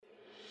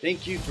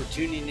Thank you for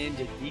tuning in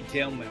to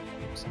Detail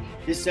Memories.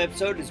 This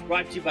episode is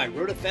brought to you by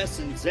Rupes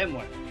and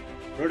Zemware.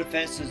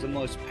 Rupes is the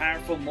most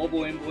powerful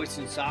mobile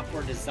invoicing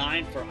software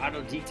designed for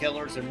auto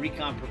detailers and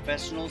recon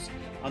professionals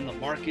on the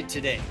market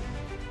today.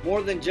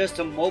 More than just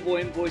a mobile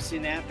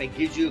invoicing app, it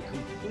gives you a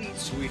complete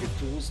suite of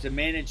tools to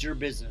manage your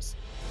business.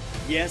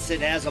 Yes, it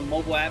has a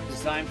mobile app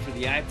designed for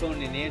the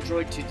iPhone and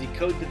Android to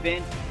decode the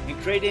VIN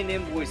and create an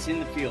invoice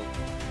in the field.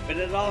 But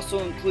it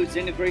also includes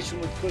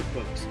integration with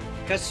QuickBooks,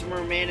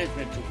 customer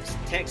management tools,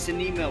 text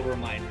and email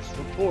reminders,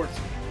 reports,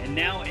 and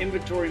now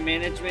inventory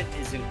management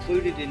is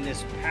included in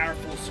this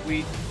powerful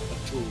suite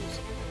of tools.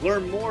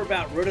 Learn more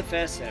about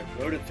Rupes at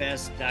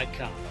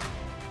rupes.com.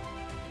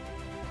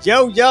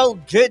 Yo,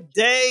 good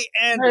day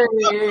and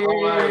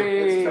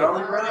Hey.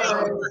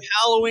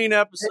 Halloween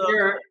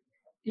episode.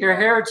 Your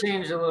hair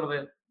changed a little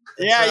bit.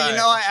 Yeah,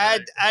 I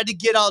had to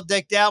get all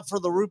decked out for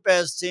the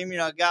Rupes team.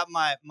 I got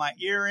my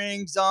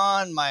earrings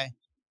on,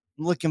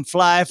 I'm looking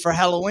fly for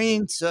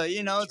Halloween. So, it's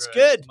right.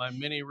 Good. My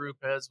mini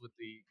Rupes with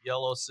the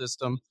yellow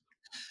system.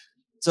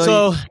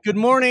 So Good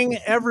morning,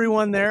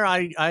 everyone there.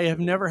 I have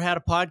never had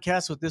a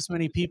podcast with this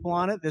many people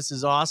on it. This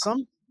is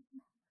awesome.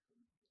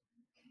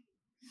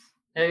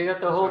 Yeah, you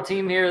got the whole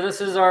team here. This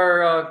is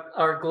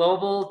our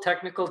global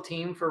technical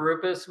team for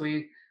Rupes.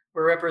 We're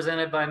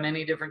represented by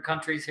many different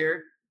countries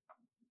here.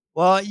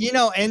 Well,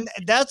 and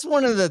that's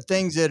one of the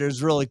things that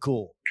is really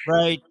cool,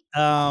 right?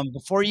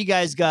 Before you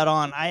guys got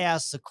on, I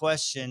asked the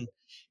question,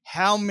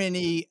 how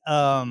many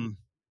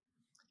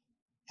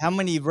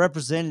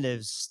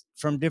representatives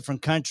from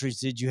different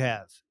countries did you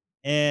have?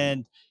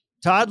 And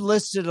Todd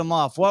listed them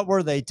off. What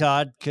were they,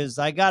 Todd? Because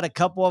I got a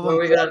couple of them.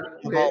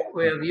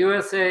 We have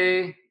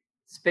USA,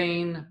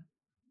 Spain,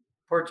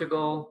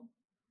 Portugal,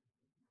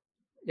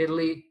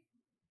 Italy,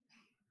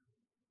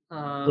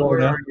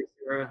 Florida.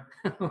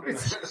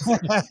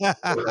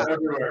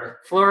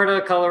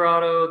 Florida,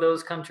 Colorado,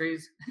 those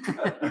countries.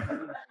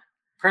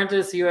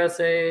 Prentice,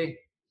 USA,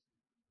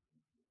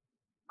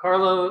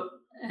 Carlo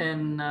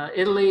in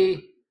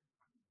Italy,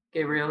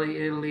 Gabriele,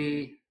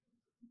 Italy.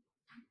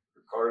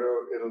 Ricardo,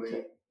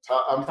 Italy.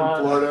 I'm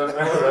from Florida.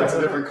 That's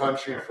a different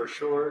country for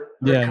sure.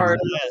 Yeah.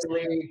 Ricardo,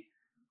 Italy,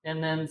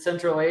 and then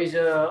Central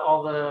Asia,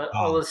 all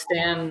the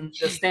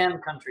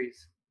stand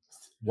countries.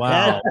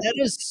 Wow. That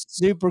is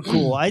super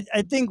cool. I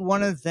think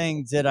one of the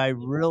things that I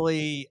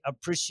really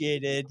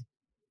appreciated,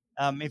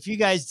 if you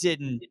guys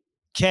didn't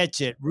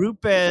catch it,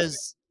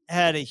 Rupes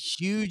had a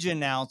huge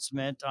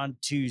announcement on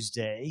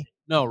Tuesday.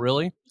 No,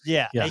 really?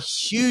 Yeah, a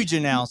huge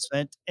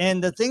announcement.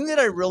 And the thing that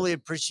I really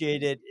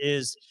appreciated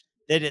is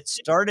that it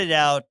started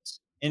out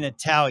in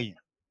Italian,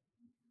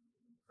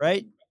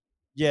 right?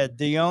 Yeah,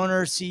 the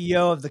owner,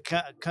 CEO of the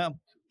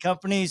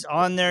company's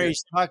on there.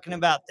 He's talking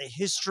about the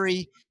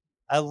history.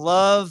 I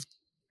loved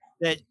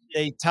that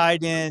they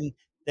tied in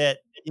that,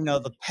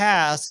 the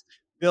past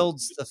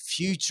builds the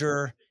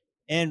future.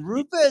 And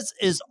Rupes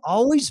is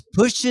always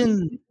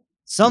pushing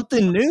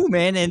something new,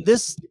 man. And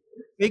this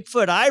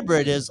Bigfoot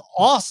hybrid is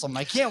awesome.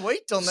 I can't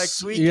wait till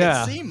next week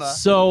at SEMA.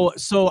 So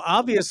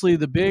obviously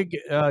the big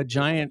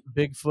giant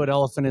Bigfoot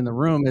elephant in the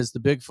room is the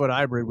Bigfoot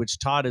hybrid, which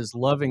Todd is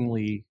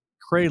lovingly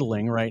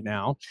cradling right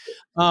now.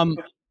 And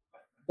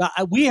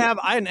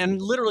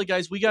literally,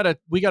 guys, we got a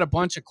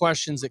bunch of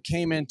questions that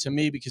came in to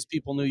me because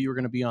people knew you were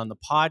going to be on the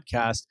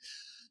podcast.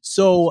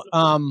 So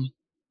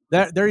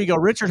there you go.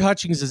 Richard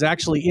Hutchings is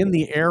actually in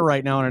the air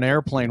right now in an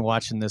airplane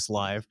watching this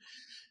live.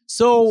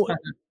 So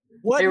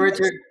Hey,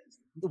 Richard.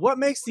 What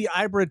makes the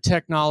hybrid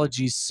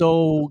technology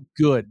so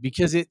good?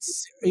 Because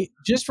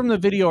just from the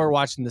video we're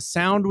watching, the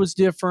sound was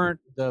different,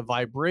 the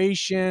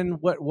vibration.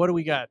 What do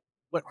we got?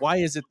 Why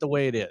is it the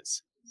way it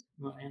is?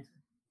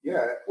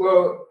 Yeah,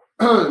 well,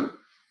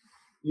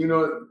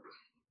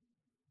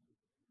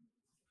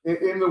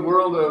 in the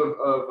world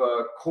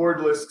of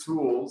cordless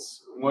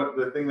tools,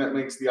 the thing that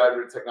makes the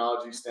hybrid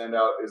technology stand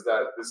out is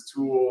that this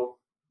tool,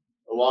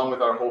 along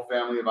with our whole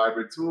family of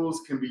hybrid tools,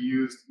 can be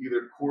used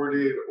either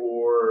corded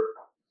or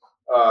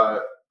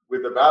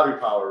with the battery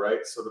power,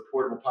 right? So the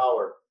portable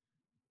power.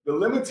 The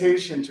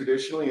limitation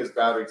traditionally is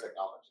battery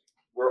technology.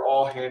 We're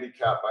all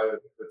handicapped by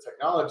the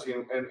technology,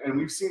 and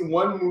we've seen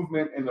one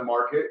movement in the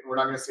market. We're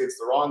not going to say it's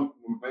the wrong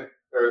movement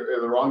or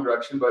the wrong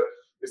direction, but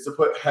it's to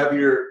put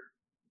heavier,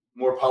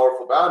 more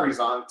powerful batteries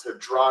on to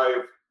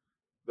drive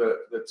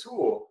the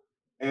tool.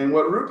 And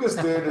what Rupes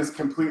did is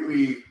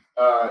completely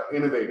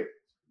innovative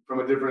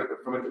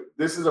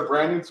this is a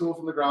brand new tool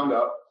from the ground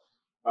up.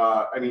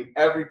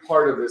 Every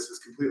part of this is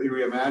completely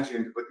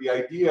reimagined, but the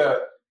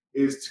idea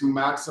is to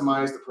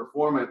maximize the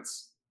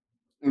performance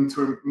and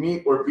to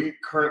meet or beat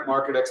current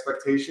market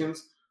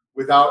expectations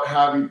without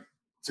having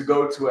to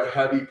go to a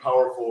heavy,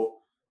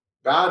 powerful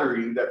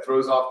battery that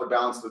throws off the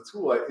balance of the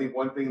tool. I think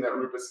one thing that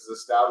Rupes has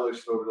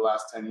established over the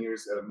last 10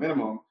 years at a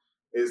minimum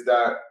is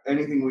that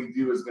anything we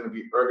do is going to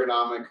be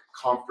ergonomic,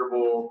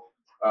 comfortable.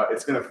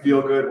 It's going to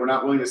feel good. We're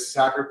not willing to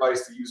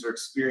sacrifice the user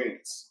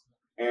experience.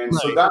 And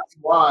so that's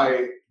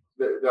why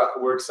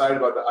we're excited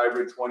about the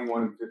hybrid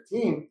 21 and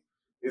 15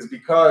 is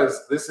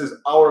because this is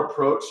our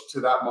approach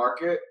to that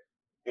market.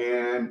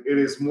 and it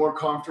is more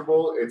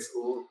comfortable. It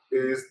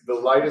is the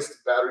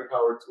lightest battery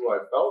powered tool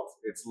I've felt.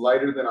 It's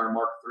lighter than our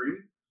Mark III.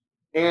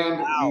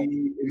 And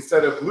we,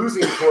 instead of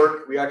losing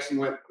torque, we actually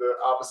went the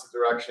opposite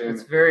direction.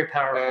 It's very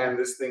powerful. And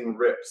this thing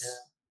rips. Yeah.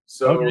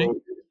 So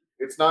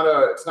it's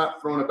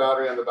not throwing a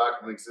battery on the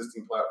back of an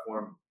existing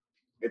platform.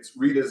 It's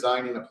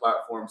redesigning a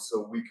platform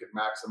so we could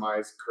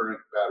maximize current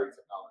battery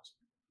technology.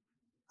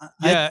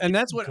 Yeah, and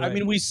that's what I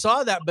mean. We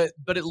saw that,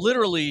 but it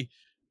literally,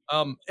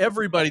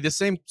 everybody, the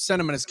same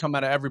sentiment has come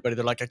out of everybody.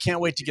 They're like, I can't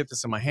wait to get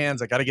this in my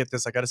hands. I got to get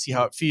this. I got to see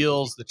how it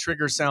feels. The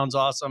trigger sounds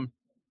awesome.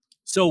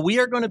 So we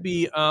are going to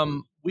be,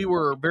 and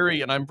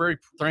I'm very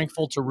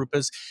thankful to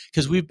Rupes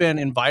because we've been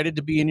invited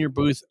to be in your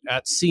booth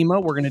at SEMA.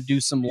 We're going to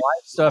do some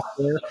live stuff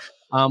there.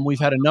 We've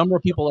had a number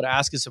of people that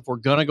ask us if we're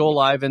going to go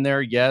live in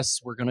there. Yes,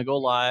 we're going to go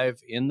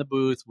live in the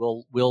booth.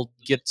 We'll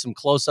get some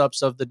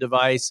close-ups of the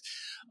device.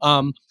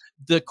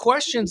 The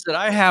questions that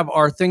I have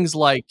are things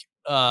like,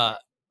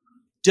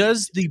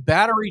 does the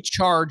battery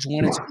charge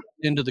when it's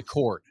into the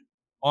cord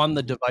on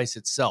the device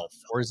itself,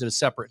 or is it a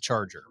separate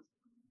charger?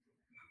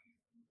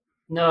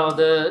 No,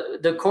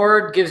 the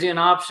cord gives you an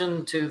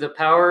option to the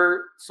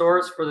power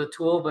source for the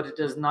tool, but it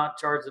does not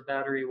charge the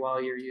battery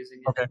while you're using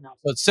it. Okay, no.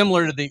 so it's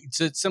similar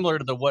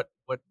to the what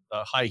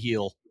high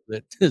heel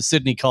that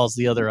Sydney calls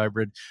the other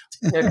hybrid.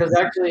 Yeah, because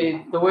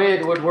actually the way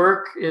it would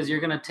work is you're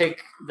going to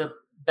take the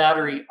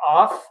battery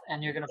off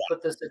and you're going to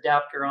put this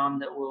adapter on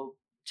that will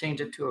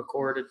change it to a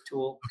corded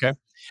tool. Okay,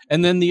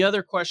 and then the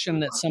other question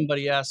that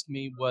somebody asked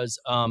me was,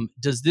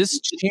 does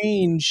this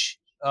change?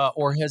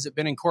 Or has it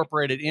been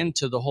incorporated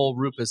into the whole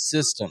Rupes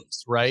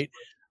systems, right?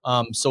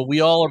 So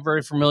we all are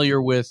very familiar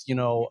with,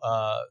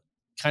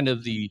 kind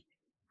of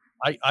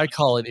I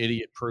call it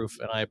idiot proof,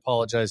 and I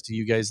apologize to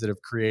you guys that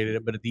have created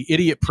it, but the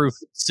idiot proof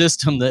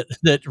system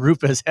that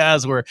Rupes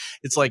has, where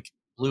it's like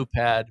blue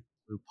pad,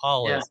 blue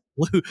polish,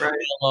 blue,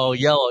 right,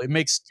 yellow. It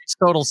makes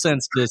total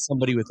sense to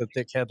somebody with a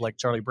thick head like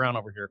Charlie Brown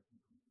over here.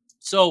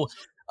 So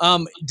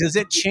does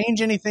it change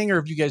anything, or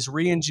have you guys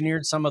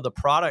re-engineered some of the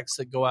products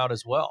that go out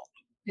as well?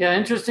 Yeah,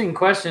 interesting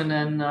question.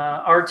 And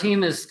our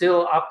team is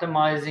still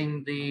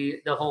optimizing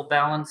the whole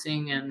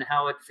balancing and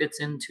how it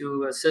fits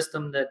into a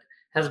system that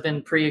has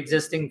been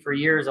pre-existing for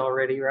years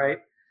already, right?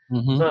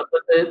 Mm-hmm. So,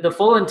 but the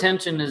full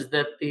intention is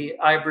that the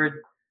hybrid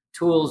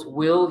tools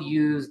will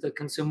use the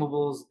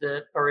consumables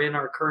that are in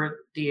our current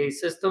DA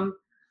system,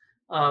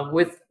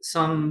 with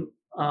some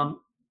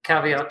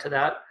caveat to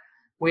that.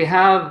 We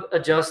have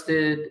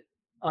adjusted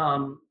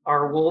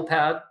our wool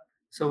pad.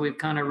 So we've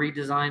kind of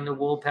redesigned the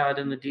wool pad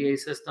in the DA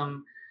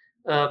system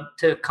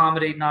to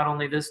accommodate not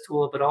only this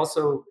tool, but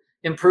also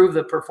improve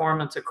the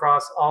performance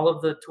across all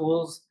of the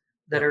tools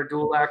that are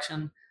dual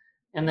action.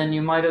 And then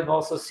you might have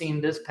also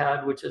seen this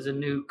pad, which is a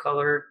new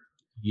color.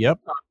 Yep.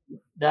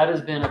 That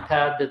has been a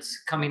pad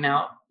that's coming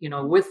out,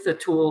 with the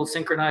tool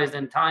synchronized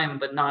in time,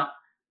 but not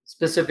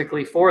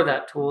specifically for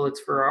that tool. It's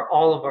for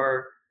all of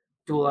our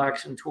dual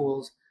action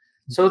tools.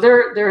 So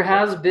there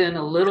has been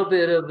a little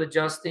bit of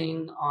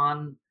adjusting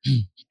on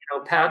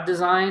pad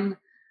design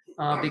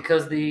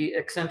because the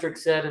eccentric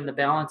set and the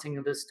balancing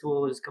of this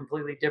tool is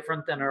completely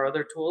different than our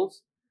other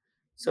tools.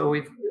 So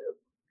we've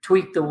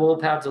tweaked the wool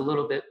pads a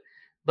little bit,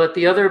 but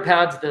the other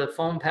pads, the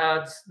foam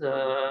pads,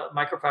 the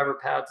microfiber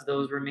pads,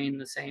 those remain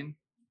the same.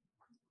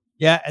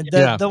 Yeah,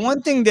 the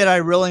one thing that I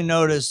really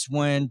noticed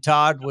when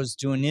Todd was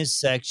doing his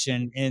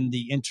section in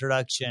the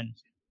introduction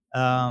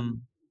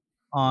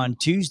on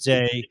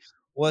Tuesday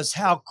was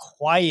how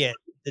quiet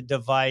the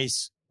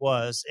device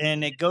was.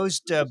 And it goes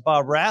to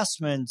Bob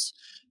Rassman's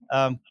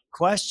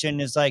question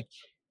is like,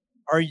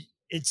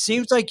 it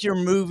seems like you're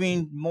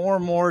moving more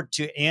and more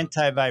to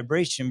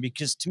anti-vibration,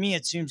 because to me,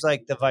 it seems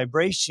like the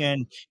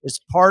vibration is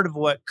part of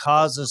what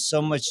causes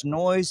so much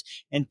noise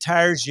and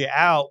tires you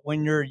out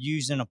when you're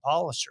using a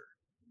polisher.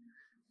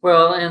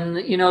 Well, and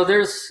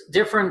there's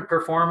different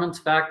performance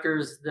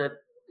factors that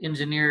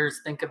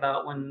engineers think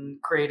about when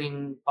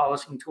creating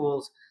polishing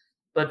tools,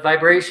 but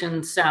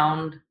vibration,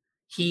 sound,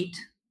 heat,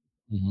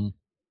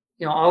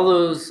 all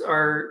those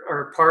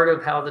are part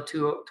of how the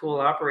tool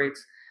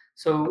operates.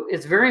 So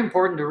it's very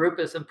important to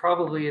Rupes, and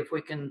probably, if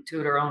we can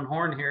toot our own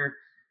horn here,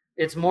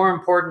 it's more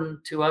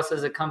important to us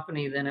as a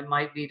company than it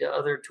might be to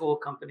other tool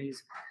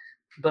companies.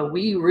 But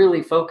we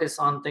really focus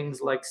on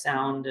things like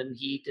sound and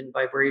heat and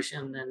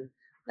vibration and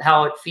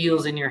how it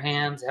feels in your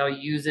hands, how you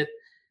use it,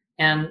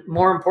 and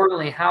more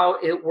importantly, how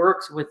it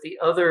works with the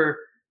other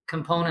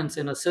components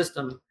in a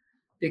system.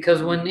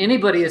 Because when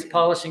anybody is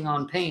polishing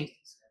on paint,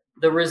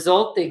 the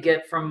result they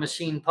get from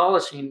machine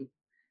polishing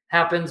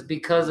happens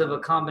because of a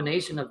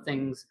combination of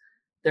things.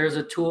 There's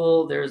a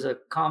tool, there's a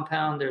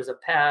compound, there's a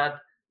pad,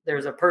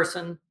 there's a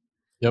person.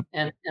 Yep.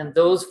 And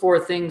those four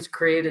things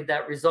created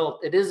that result.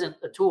 It isn't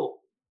a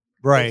tool.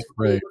 Right.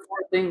 It's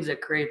four things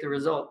that create the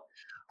result.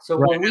 So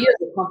what we as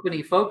a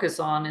company focus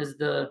on is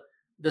the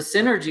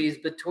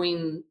synergies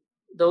between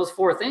those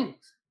four things.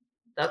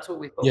 That's what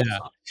we focus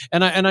on.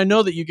 And I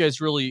know that you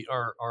guys really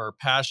are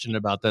passionate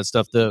about that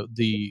stuff.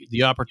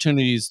 The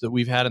opportunities that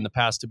we've had in the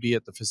past to be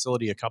at the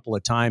facility a couple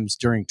of times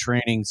during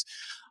trainings,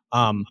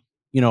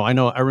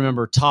 I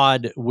remember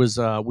Todd was,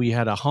 we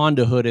had a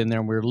Honda hood in there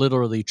and we were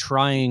literally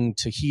trying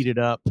to heat it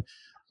up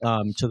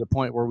to the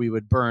point where we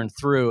would burn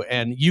through,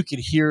 and you could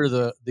hear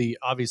the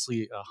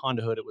obviously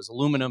Honda hood. It was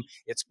aluminum.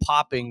 It's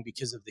popping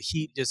because of the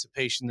heat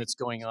dissipation that's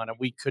going on, and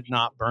we could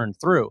not burn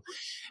through.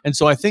 And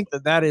so I think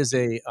that is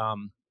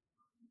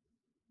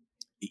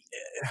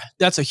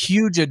that's a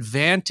huge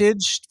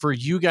advantage for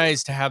you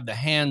guys to have the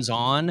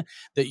hands-on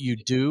that you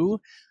do.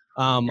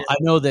 I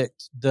know that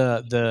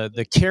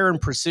the care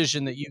and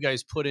precision that you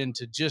guys put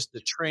into just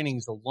the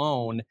trainings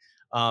alone,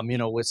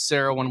 with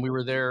Sarah when we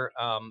were there,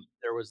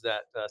 there was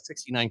that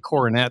 69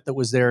 Coronet that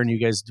was there, and you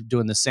guys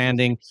doing the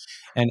sanding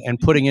and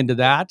putting into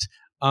that,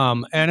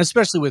 and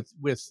especially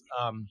with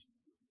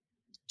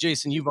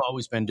Jason, you've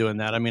always been doing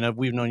that. I mean,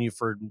 we've known you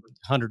for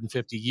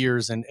 150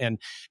 years, and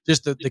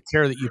just the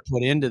care that you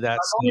put into that.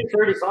 I'm only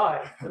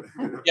 35.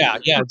 Yeah.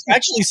 It's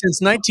actually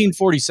since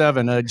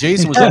 1947.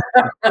 Jason was at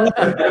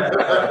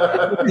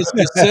his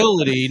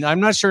facility. I'm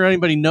not sure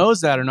anybody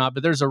knows that or not,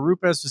 but there's a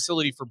Rupes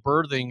facility for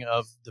birthing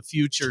of the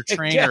future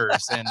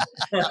trainers, and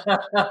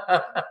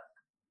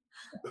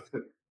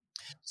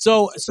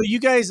So you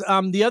guys,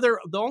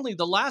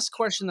 the last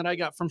question that I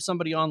got from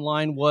somebody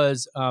online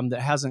was that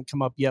hasn't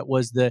come up yet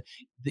was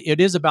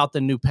it is about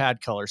the new pad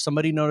color.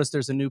 Somebody noticed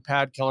there's a new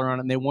pad color on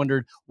it, and they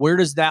wondered, where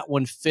does that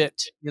one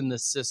fit in the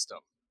system?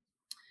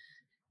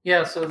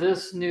 Yeah, so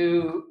this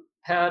new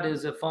pad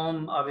is a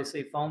foam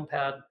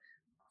pad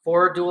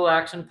for dual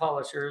action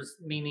polishers,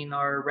 meaning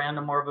our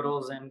random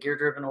orbitals and gear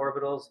driven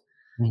orbitals.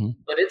 Mm-hmm.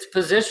 But it's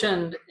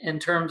positioned in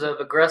terms of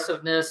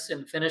aggressiveness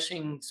and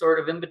finishing sort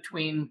of in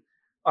between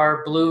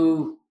our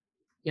blue,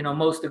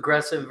 most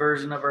aggressive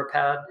version of our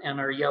pad and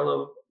our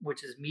yellow,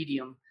 which is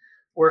medium.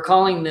 We're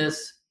calling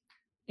this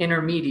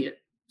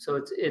intermediate.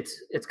 So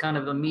it's kind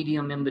of a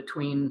medium in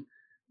between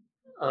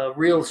a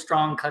real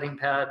strong cutting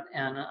pad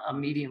and a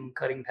medium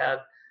cutting pad.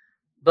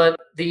 But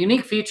the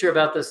unique feature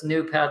about this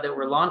new pad that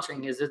we're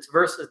launching is its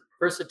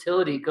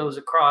versatility goes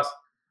across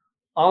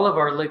all of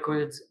our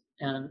liquids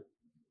and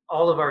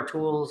all of our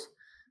tools.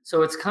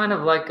 So it's kind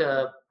of like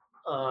a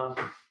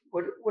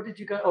what did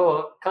you got? Oh,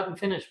 a cut and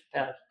finish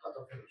pad.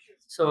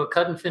 So a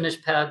cut and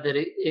finish pad that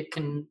it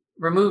can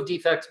remove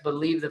defects but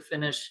leave the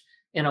finish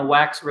in a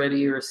wax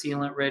ready or a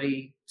sealant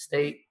ready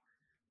state.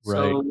 Right.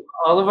 So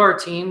all of our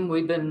team,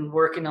 we've been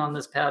working on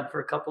this pad for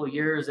a couple of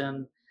years,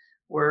 and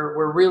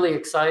we're really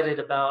excited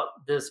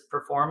about this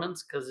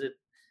performance because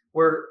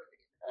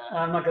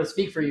I'm not going to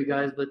speak for you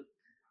guys, but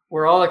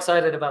we're all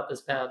excited about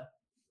this pad.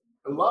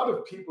 A lot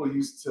of people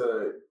used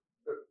to,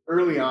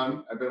 early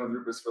on, I've been with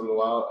Rupes for a little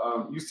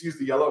while, used to use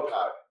the yellow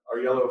pad, our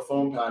yellow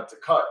foam pad, to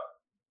cut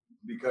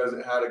because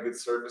it had a good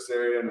surface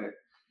area and it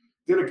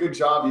did a good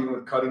job even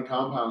with cutting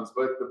compounds.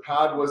 But the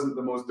pad wasn't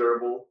the most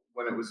durable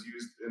when it was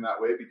used in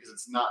that way because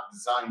it's not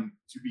designed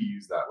to be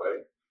used that way.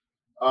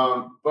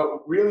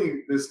 But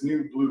really, this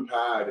new blue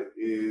pad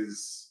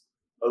is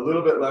a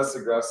little bit less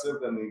aggressive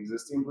than the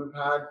existing blue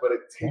pad, but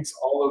it takes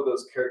all of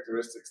those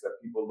characteristics that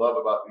people love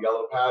about the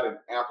yellow pad and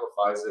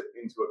amplifies it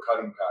into a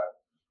cutting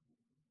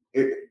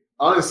pad.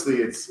 Honestly,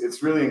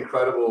 it's really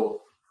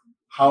incredible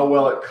how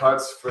well it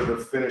cuts for the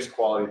finish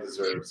quality it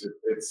deserves.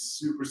 It's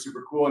super,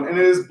 super cool. And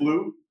it is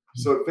blue,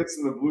 so it fits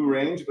in the blue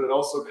range, but it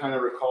also kind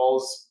of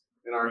recalls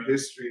in our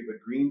history the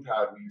green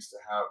pad we used to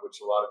have, which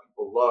a lot of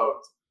people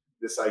loved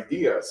this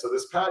idea. So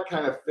this pad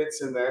kind of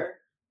fits in there.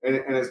 And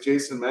as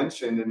Jason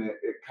mentioned, and it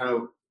kind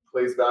of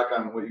plays back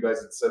on what you guys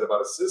had said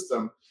about a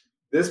system,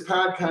 this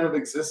pad kind of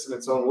exists in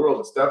its own world.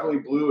 It's definitely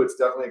blue. It's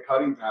definitely a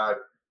cutting pad,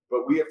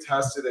 but we have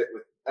tested it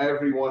with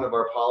every one of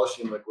our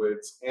polishing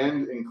liquids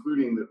and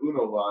including the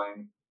Uno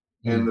line,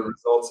 and the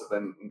results have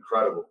been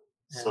incredible.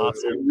 So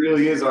it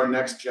really is our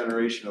next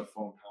generation of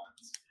foam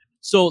pads.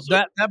 So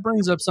that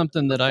brings up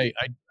something that I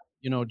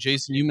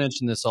Jason, you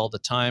mentioned this all the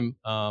time.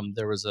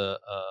 There's a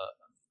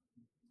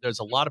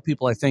lot of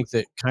people I think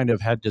that kind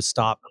of had to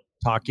stop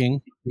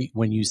talking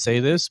when you say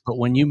this, but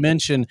when you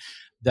mention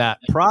that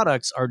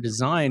products are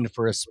designed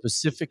for a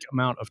specific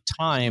amount of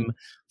time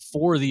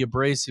for the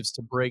abrasives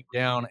to break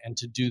down and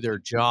to do their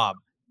job,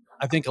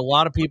 I think a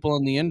lot of people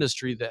in the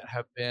industry that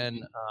have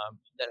been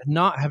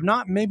have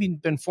not maybe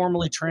been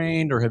formally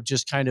trained or have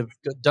just kind of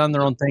done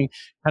their own thing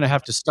kind of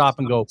have to stop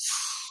and go,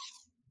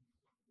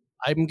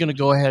 I'm going to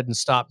go ahead and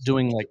stop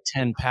doing like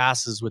 10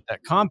 passes with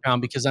that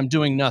compound because I'm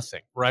doing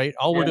nothing, right?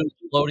 All we're doing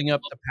is loading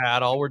up the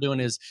pad. All we're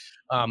doing is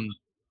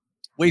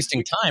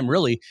wasting time,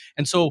 really.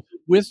 And so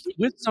with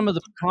some of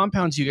the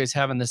compounds you guys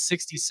have in the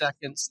 60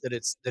 seconds that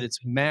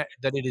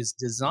it is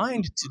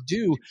designed to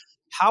do,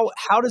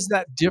 how does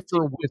that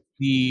differ with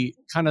the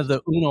kind of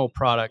the Uno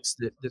products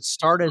that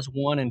start as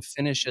one and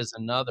finish as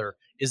another?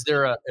 Is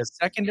there a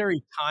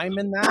secondary time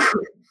in that?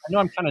 I know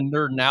I'm kind of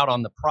nerding out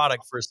on the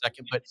product for a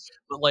second, but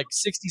like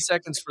 60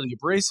 seconds for the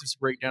abrasives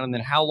breakdown, and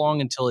then how long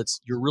until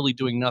you're really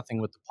doing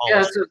nothing with the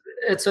polish? Yeah,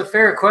 it's a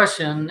fair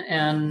question,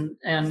 and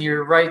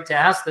you're right to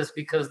ask this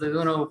because the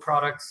Uno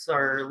products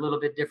are a little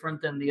bit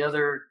different than the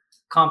other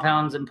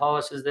compounds and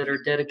polishes that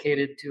are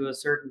dedicated to a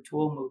certain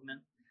tool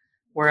movement.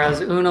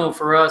 Whereas Uno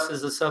for us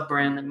is a sub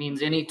brand that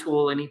means any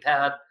tool, any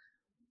pad.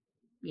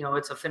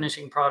 It's a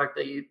finishing product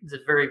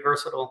that's very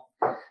versatile.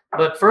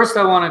 But first,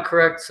 I want to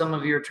correct some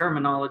of your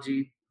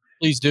terminology.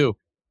 Please do.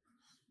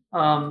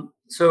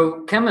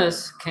 So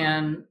chemists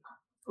can,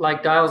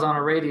 like dials on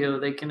a radio,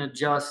 they can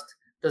adjust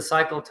the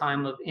cycle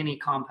time of any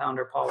compound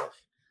or polish.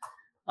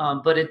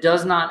 But it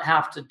does not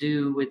have to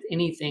do with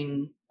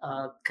anything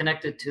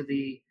connected to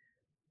the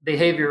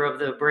behavior of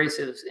the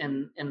abrasives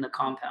in the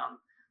compound.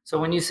 So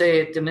when you say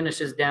it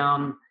diminishes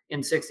down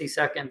in 60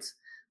 seconds,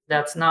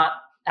 that's not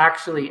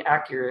actually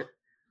accurate.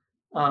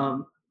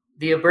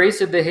 The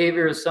abrasive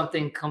behavior is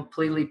something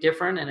completely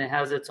different, and it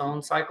has its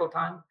own cycle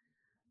time.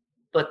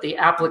 But the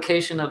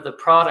application of the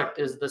product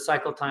is the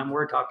cycle time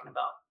we're talking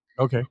about.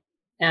 Okay.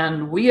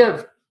 And we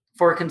have,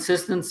 for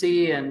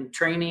consistency and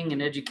training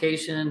and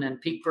education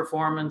and peak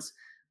performance,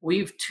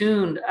 we've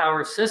tuned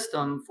our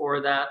system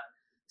for that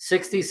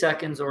 60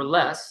 seconds or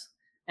less.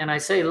 And I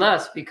say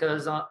less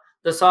because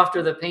the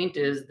softer the paint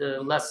is,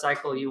 the less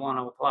cycle you want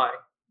to apply.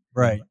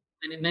 Right.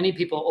 And many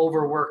people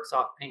overwork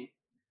soft paint.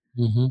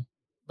 Mm-hmm.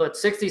 But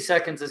 60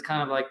 seconds is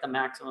kind of like the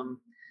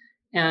maximum.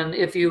 And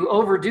if you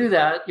overdo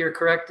that, you're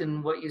correct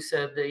in what you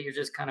said, that you're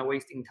just kind of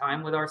wasting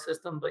time with our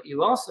system. But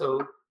you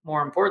also,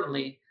 more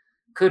importantly,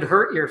 could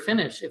hurt your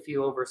finish if you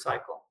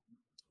overcycle.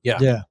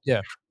 Yeah.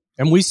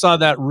 And we saw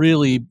that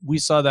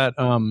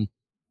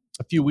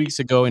a few weeks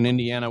ago in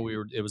Indiana.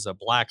 It was a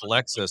black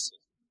Lexus,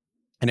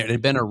 and it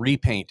had been a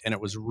repaint, and it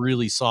was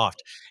really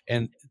soft.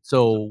 And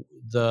so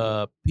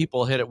the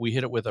people we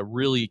hit it with a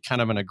really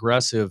kind of an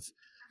aggressive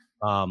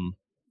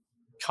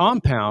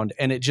compound,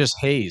 and it just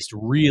hazed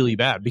really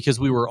bad because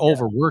we were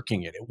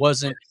overworking it. It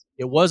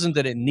wasn't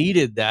that it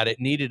needed that. It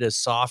needed a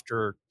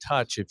softer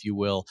touch, if you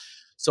will.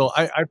 So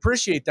I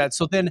appreciate that.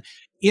 So then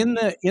in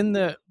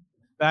the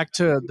back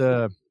to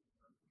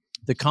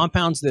the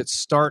compounds that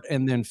start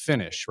and then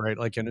finish, right?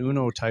 Like an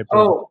Uno type of.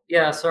 Oh,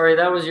 yeah. Sorry.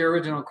 That was your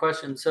original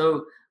question.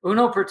 So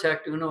Uno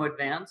Protect, Uno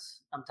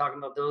Advance. I'm talking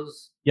about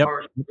those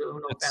part of the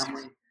Uno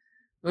family.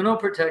 Uno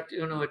Protect,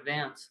 Uno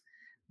Advance.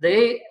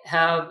 They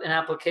have an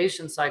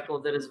application cycle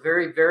that is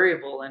very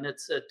variable, and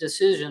it's a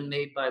decision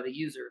made by the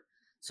user.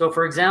 So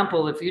for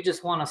example, if you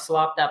just want to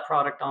slop that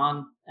product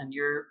on and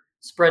you're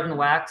spreading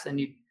wax and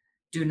you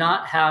do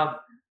not have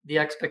the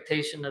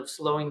expectation of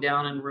slowing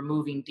down and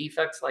removing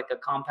defects like a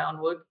compound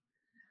would,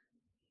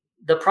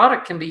 the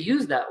product can be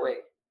used that way.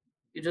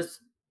 You're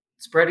just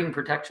spreading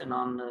protection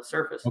on the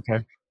surface.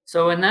 Okay.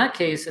 So in that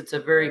case, it's a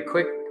very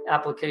quick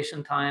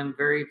application time,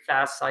 very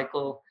fast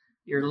cycle.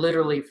 You're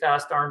literally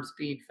fast arm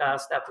speed,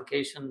 fast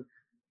application,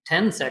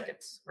 10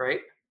 seconds, right?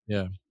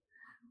 Yeah.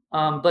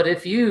 But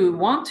if you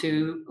want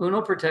to,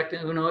 Uno Protect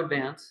and Uno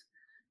Advance,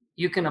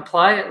 you can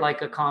apply it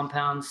like a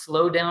compound,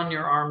 slow down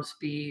your arm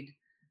speed,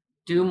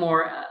 do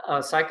more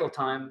cycle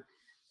time,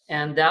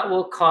 and that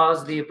will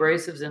cause the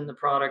abrasives in the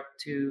product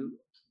to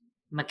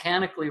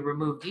mechanically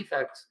remove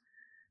defects.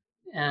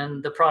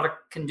 And the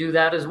product can do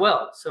that as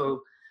well.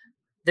 So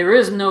there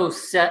is no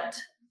set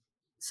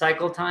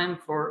cycle time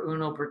for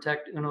Uno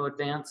Protect, Uno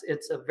Advance.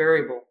 It's a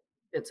variable.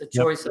 It's a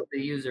choice of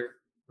the user.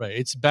 Right.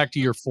 It's back to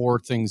your 4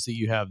 things that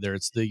you have there.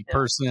 It's the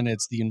person,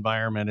 it's the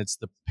environment, it's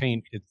the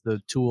paint, it's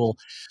the tool.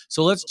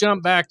 So let's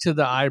jump back to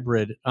the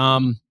IBRID.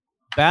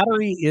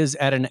 Battery is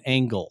at an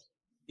angle.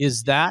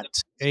 Is that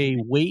a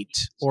weight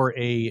or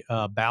a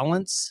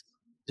balance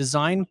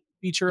design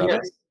feature of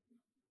it?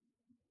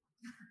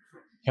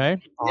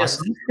 Okay.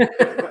 Awesome.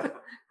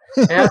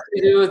 It has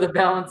to do with the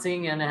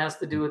balancing, and it has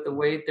to do with the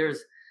weight.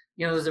 There's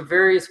a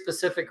very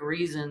specific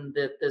reason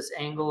that this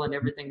angle and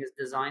everything is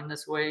designed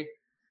this way.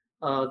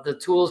 The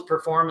tool's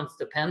performance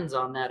depends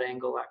on that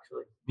angle,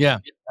 actually. Yeah,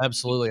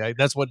 absolutely.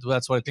 That's what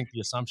I think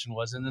the assumption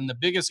was. And then the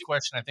biggest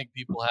question I think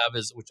people have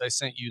is, which I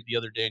sent you the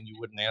other day and you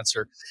wouldn't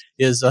answer,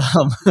 is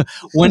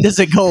when does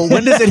it go?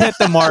 When does it hit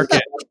the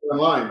market?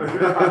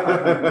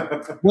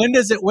 When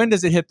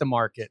does it hit the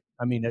market?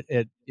 I mean,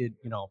 it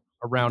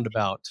around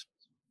about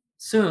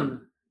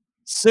soon.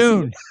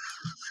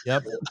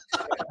 Yep.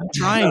 I'm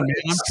trying,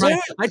 man.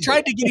 I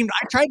tried to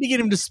get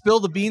him to spill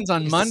the beans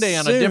on Monday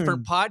on a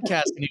different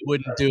podcast, and he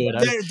wouldn't do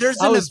it. There's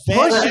an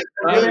event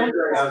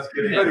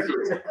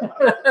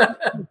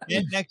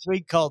next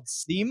week called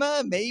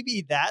SEMA.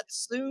 Maybe that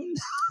soon.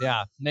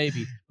 Yeah,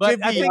 maybe.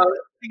 But I think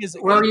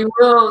you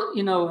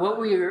will. What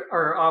we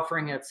are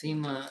offering at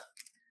SEMA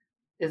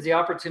is the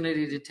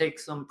opportunity to take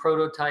some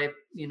prototype,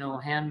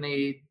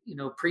 handmade,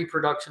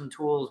 pre-production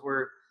tools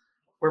where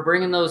we're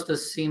bringing those to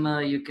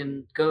SEMA. You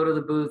can go to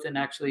the booth and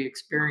actually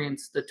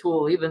experience the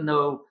tool, even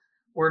though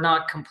we're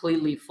not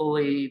completely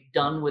fully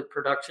done with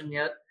production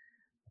yet.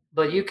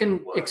 But you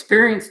can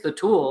experience the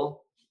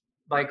tool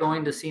by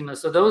going to SEMA.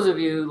 So those of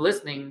you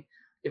listening,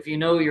 if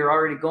you're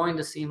already going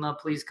to SEMA,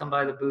 please come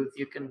by the booth.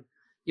 You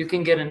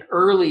can get an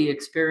early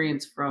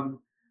experience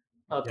from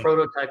a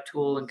prototype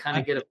tool and kind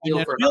of get a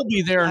feel for it. We'll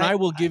be there, and I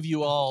will give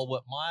you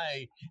all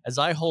as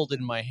I hold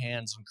in my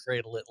hands and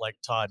cradle it like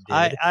Todd did.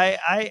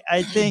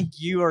 I think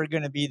you are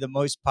going to be the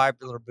most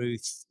popular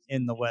booth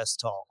in the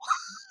West Hall.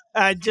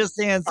 I just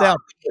hands down.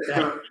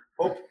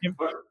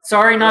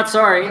 Sorry, not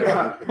sorry.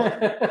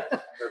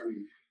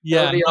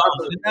 Yeah, That'd be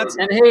awesome.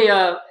 And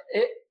hey,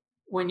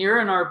 when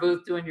you're in our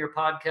booth doing your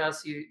podcast,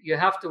 you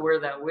have to wear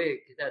that wig.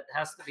 That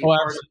has to be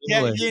part of it.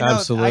 Yeah, you know,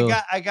 absolutely.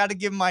 I got to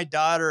give my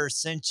daughter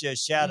Cynthia a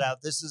shout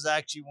out. This is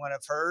actually one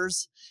of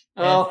hers.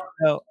 Oh,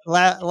 so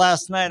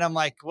last night I'm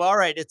like, well, all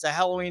right, it's a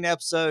Halloween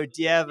episode.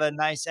 Do you have a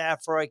nice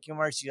afro I can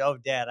wear? She, oh,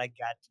 Dad, I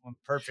got one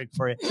perfect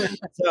for you.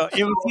 So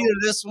it was either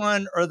this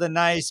one or the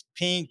nice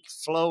pink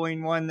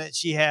flowing one that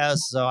she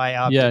has. So I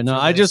opted for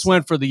I this. just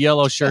went for the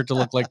yellow shirt to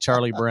look like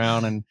Charlie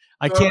Brown, and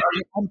I can't.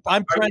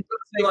 I'm trying to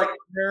say are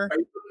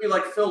you looking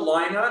like Phil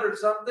Lynott or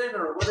something,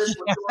 or what's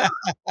going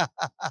on?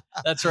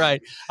 That's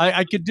right.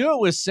 I could do it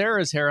with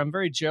Sarah's hair. I'm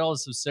very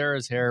jealous of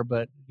Sarah's hair,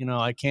 but you know,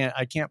 I can't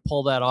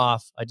pull that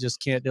off. I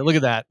just can't do. Look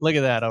at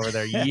that over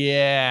there.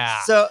 Yeah.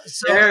 So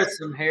there's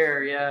some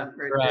hair. Yeah,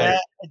 right.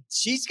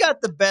 She's got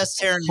the best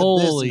hair in the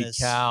Holy business,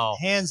 cow,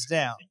 hands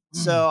down.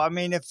 So I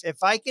mean,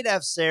 if I could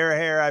have Sarah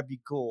hair, I'd be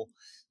cool.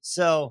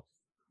 So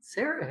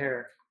Sarah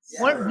hair.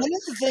 One of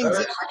the things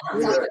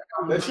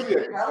that should be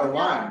a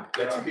line.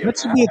 That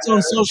should be its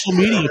own social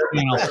media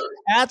channel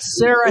at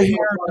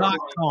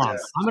sarahhair.com.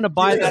 I'm going to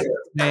buy that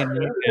name right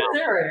now.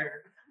 Sarah hair.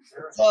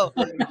 So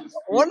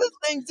one of the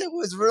things that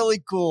was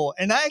really cool,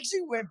 and I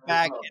actually went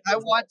back and I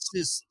watched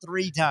this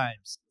 3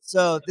 times.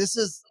 So this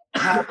is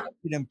how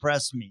it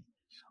impressed me,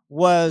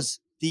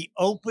 was the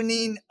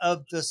opening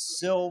of the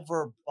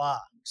silver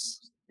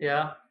box.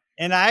 Yeah.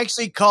 And I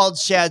actually called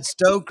Shad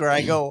Stoker.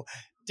 I go,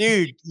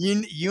 dude,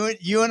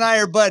 you and I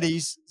are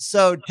buddies.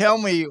 So tell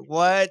me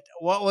what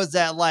was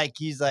that like?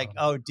 He's like,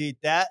 oh, dude,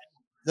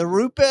 the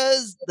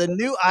Rupes, the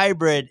new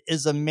hybrid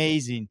is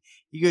amazing.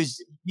 He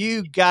goes,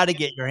 you got to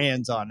get your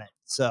hands on it.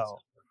 So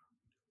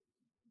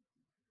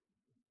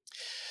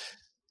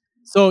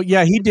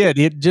yeah, he did.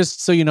 It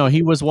just so you know,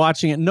 he was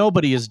watching it.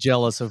 Nobody is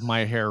jealous of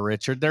my hair,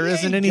 Richard. There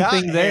isn't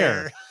anything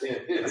there.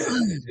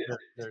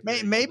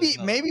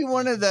 Maybe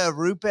one of the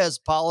Rupes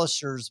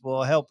polishers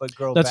will help it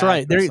grow. That's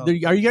back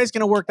right. Are you guys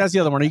going to work? That's the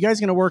other one. Are you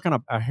guys going to work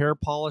on a hair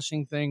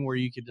polishing thing where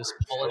you could just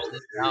polish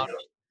this out?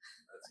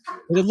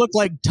 It would look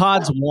like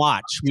Todd's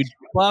watch. We'd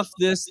buff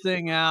this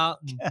thing out.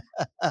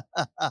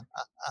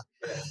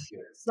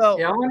 So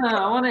yeah,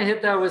 I want to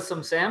hit that with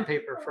some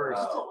sandpaper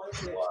first. Wow.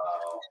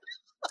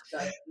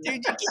 Dude,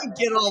 you can't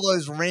get all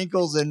those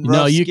wrinkles and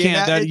no, you skin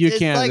can't. out. You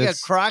can't. It's like a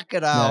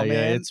crocodile, man.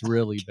 Yeah, it's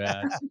really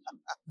bad.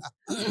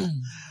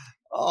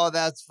 Oh,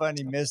 that's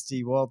funny,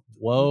 Misty. Well,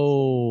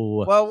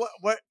 whoa.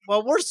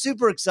 Well, we're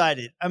super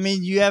excited. I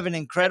mean, you have an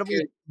incredible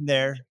team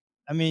there.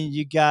 I mean,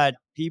 you got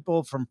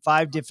people from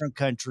 5 different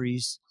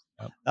countries.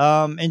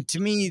 And to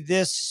me,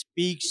 this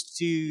speaks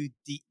to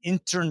the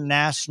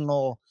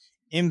international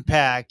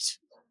impact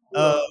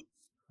of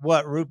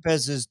what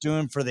Rupes is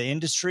doing for the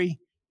industry.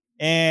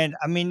 And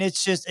I mean, it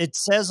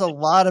says a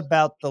lot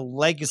about the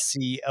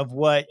legacy of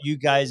what you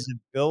guys have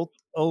built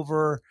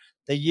over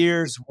the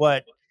years,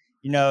 what,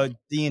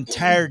 the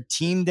entire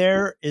team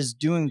there is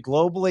doing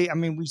globally. I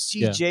mean, we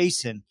see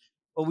Jason,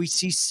 but we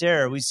see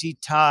Sarah, we see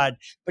Todd,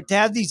 but to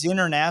have these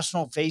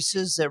international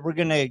faces that we're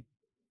going to,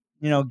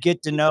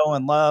 get to know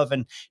and love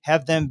and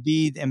have them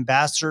be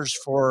ambassadors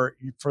for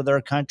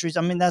their countries.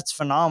 I mean, that's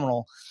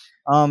phenomenal.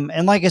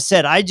 And like I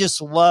said, I just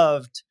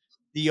loved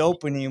the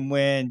opening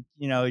when,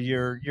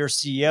 your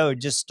CEO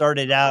just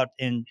started out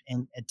in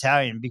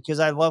Italian, because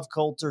I love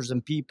cultures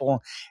and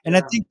people. And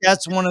I think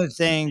that's one of the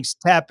things,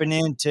 tapping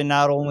into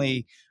not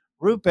only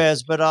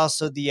Rupes, but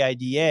also the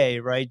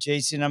IDA, right,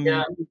 Jason? I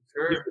mean,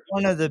 you're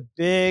one of the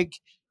big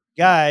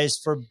guys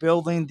for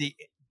building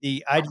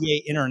the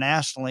IDA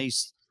internationally.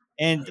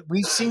 And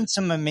we've seen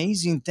some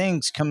amazing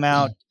things come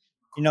out,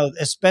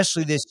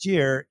 especially this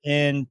year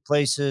in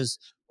places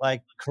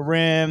like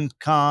Karim,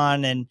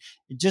 Khan, and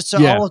just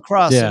all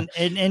across. And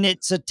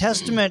it's a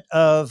testament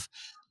of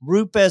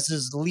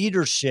Rupes's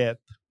leadership,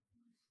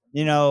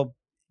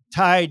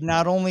 tied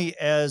not only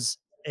as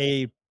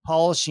a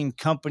polishing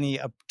company,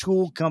 a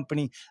tool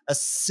company, a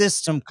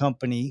system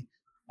company,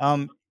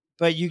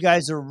 but you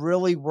guys are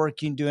really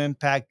working to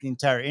impact the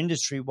entire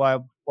industry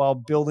while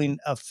building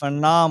a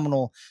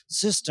phenomenal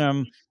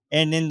system.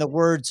 And in the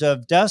words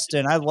of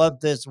Dustin, I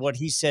love this, what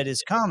he said,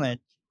 his comment.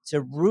 So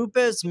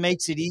Rupes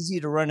makes it easy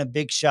to run a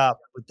big shop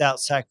without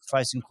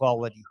sacrificing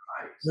quality.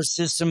 Their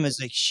system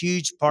is a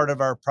huge part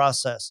of our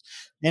process.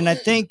 And I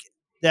think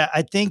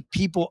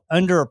people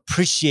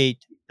underappreciate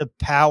the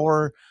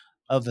power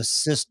of a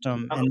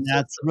system. And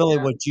that's really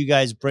what you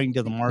guys bring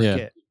to the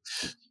market.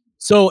 Yeah.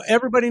 So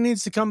everybody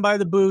needs to come by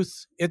the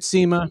booth at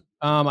SEMA.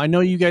 I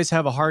know you guys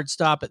have a hard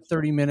stop at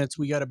 30 minutes.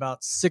 We got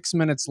about 6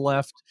 minutes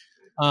left.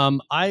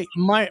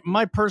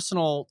 My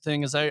personal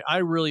thing is I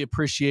really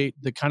appreciate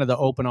the kind of the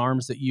open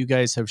arms that you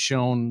guys have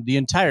shown the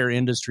entire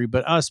industry,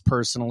 but us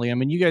personally. I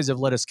mean, you guys have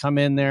let us come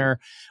in there.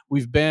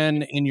 We've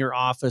been in your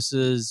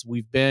offices.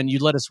 You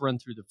let us run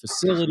through the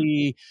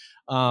facility.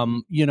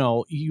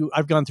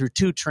 I've gone through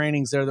 2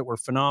 trainings there that were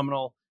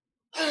phenomenal.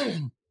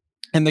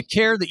 And the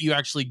care that you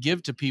actually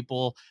give to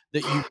people,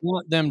 that you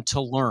want them to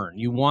learn.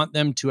 You want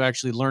them to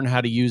actually learn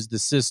how to use the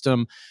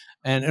system.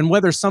 And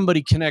whether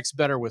somebody connects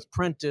better with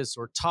Prentice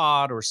or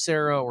Todd or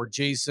Sarah or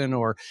Jason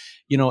or,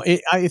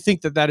 I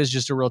think that is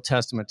just a real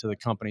testament to the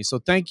company. So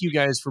thank you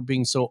guys for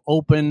being so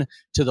open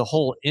to the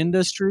whole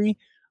industry.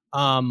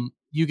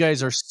 You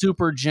guys are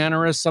super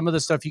generous. Some of the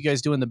stuff you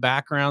guys do in the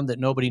background that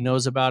nobody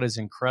knows about is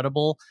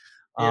incredible.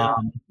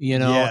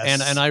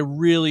 Yes. And I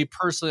really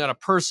personally, on a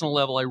personal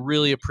level, I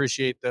really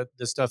appreciate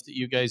the stuff that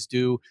you guys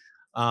do.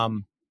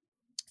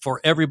 For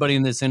everybody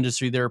in this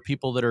industry, there are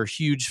people that are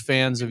huge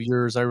fans of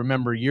yours. I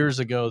remember years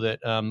ago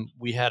that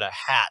we had a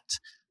hat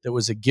that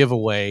was a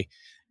giveaway,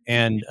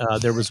 and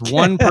there was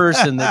one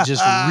person that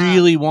just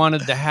really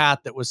wanted the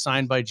hat that was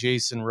signed by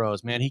Jason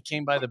Rose. Man, he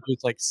came by the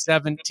booth like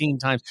 17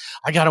 times.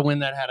 I got to win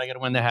that hat. I got to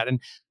win that hat. And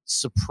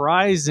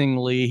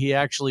surprisingly, he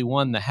actually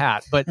won the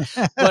hat. But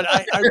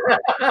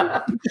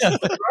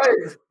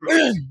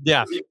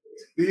yeah.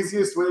 The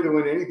easiest way to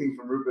win anything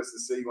from Rupes is to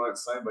say you want it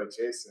signed by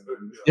Jason.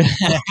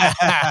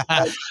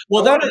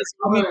 Well, that is.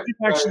 I mean, we've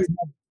actually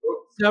had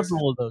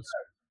several of those.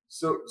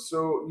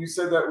 So you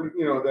said that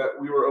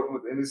we were open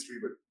with the industry,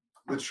 but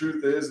the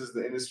truth is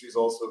the industry is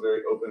also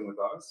very open with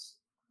us.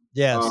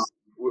 Yes,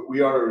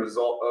 we are a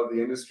result of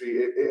the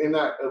industry. In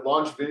that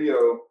launch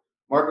video,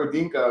 Marco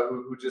Dinka,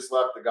 who just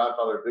left, the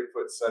Godfather of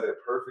Bigfoot, said it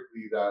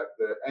perfectly, that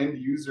the end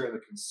user and the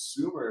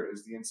consumer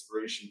is the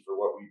inspiration for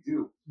what we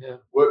do. Yeah.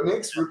 What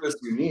makes Rupes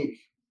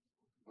unique,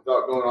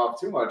 without going off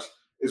too much,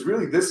 is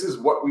really this is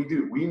what we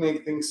do. We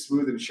make things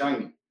smooth and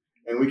shiny,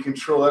 and we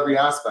control every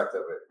aspect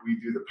of it. We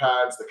do the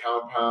pads, the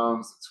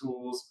compounds, the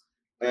tools,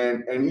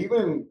 and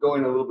even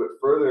going a little bit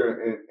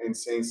further and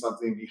saying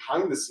something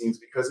behind the scenes,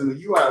 because in the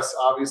U.S.,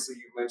 obviously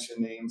you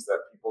mentioned names that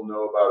people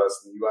know about us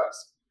in the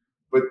U.S.,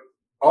 but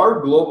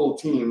our global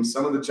team,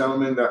 some of the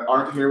gentlemen that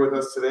aren't here with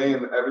us today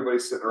and everybody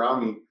sitting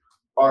around me,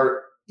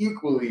 are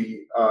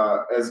equally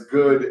as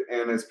good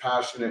and as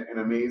passionate and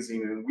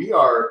amazing. And we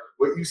are,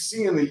 what you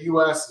see in the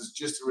US is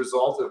just a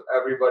result of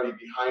everybody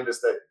behind us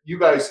that you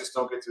guys just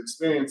don't get to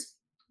experience,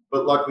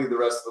 but luckily the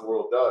rest of the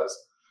world does.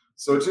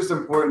 So it's just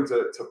important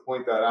to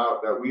point that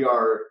out, that we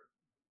are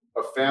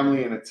a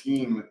family and a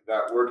team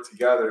that work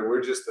together.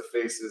 We're just the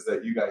faces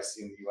that you guys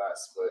see in the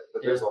US, but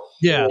there's a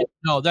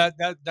whole that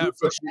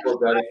for people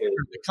dedicated.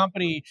 the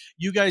company.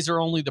 You guys are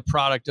only the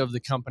product of the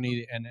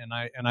company, and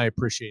I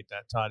appreciate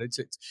that, Todd. It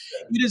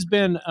has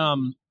been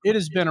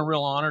a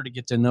real honor to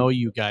get to know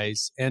you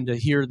guys and to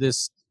hear the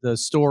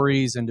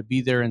stories and to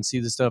be there and see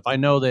the stuff. I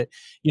know that,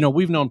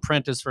 we've known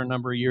Prentice for a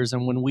number of years.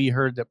 And when we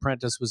heard that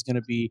Prentice was going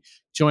to be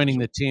joining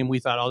the team, we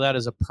thought, that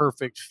is a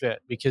perfect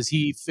fit, because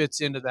he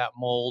fits into that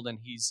mold and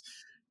he's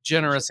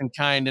generous and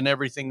kind and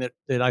everything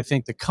that I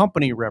think the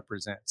company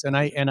represents.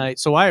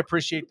 So I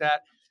appreciate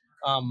that.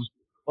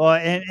 Well,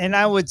 and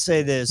I would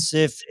say this,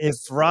 if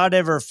Rod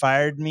ever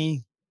fired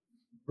me,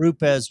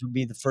 Rupes would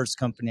be the first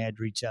company I'd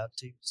reach out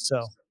to.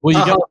 So, well,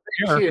 you got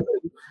the hair.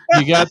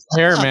 You got the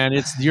hair, man.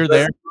 You're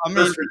there. I mean,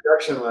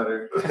 rejection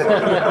letter. That's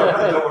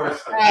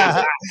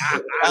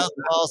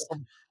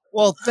awesome.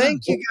 Well,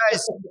 thank you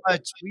guys so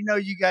much. We know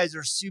you guys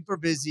are super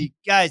busy.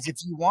 Guys,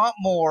 if you want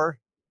more,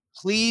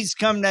 please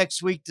come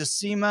next week to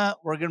SEMA.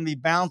 We're going to be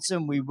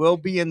bouncing. We will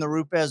be in the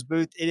Rupes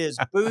booth. It is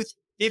booth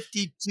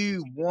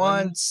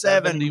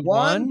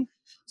 52171.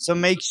 So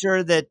make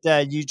sure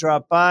that you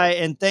drop by.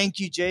 And thank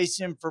you,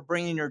 Jason, for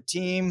bringing your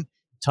team.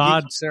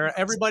 Todd, Sarah,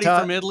 everybody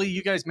from Italy,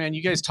 you guys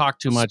talk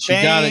too much.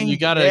 Spain, you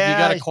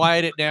gotta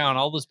quiet it down.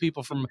 All those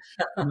people from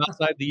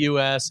outside the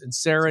US, and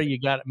Sarah, you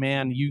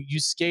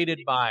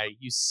skated by.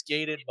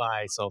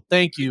 So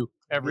thank you,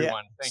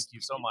 everyone. Yeah. Thank you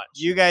so much.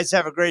 You guys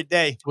have a great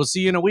day. We'll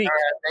see you in a week. All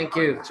right, thank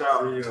you.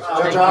 Ciao.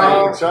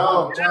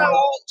 Ciao.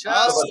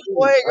 Hasta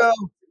luego.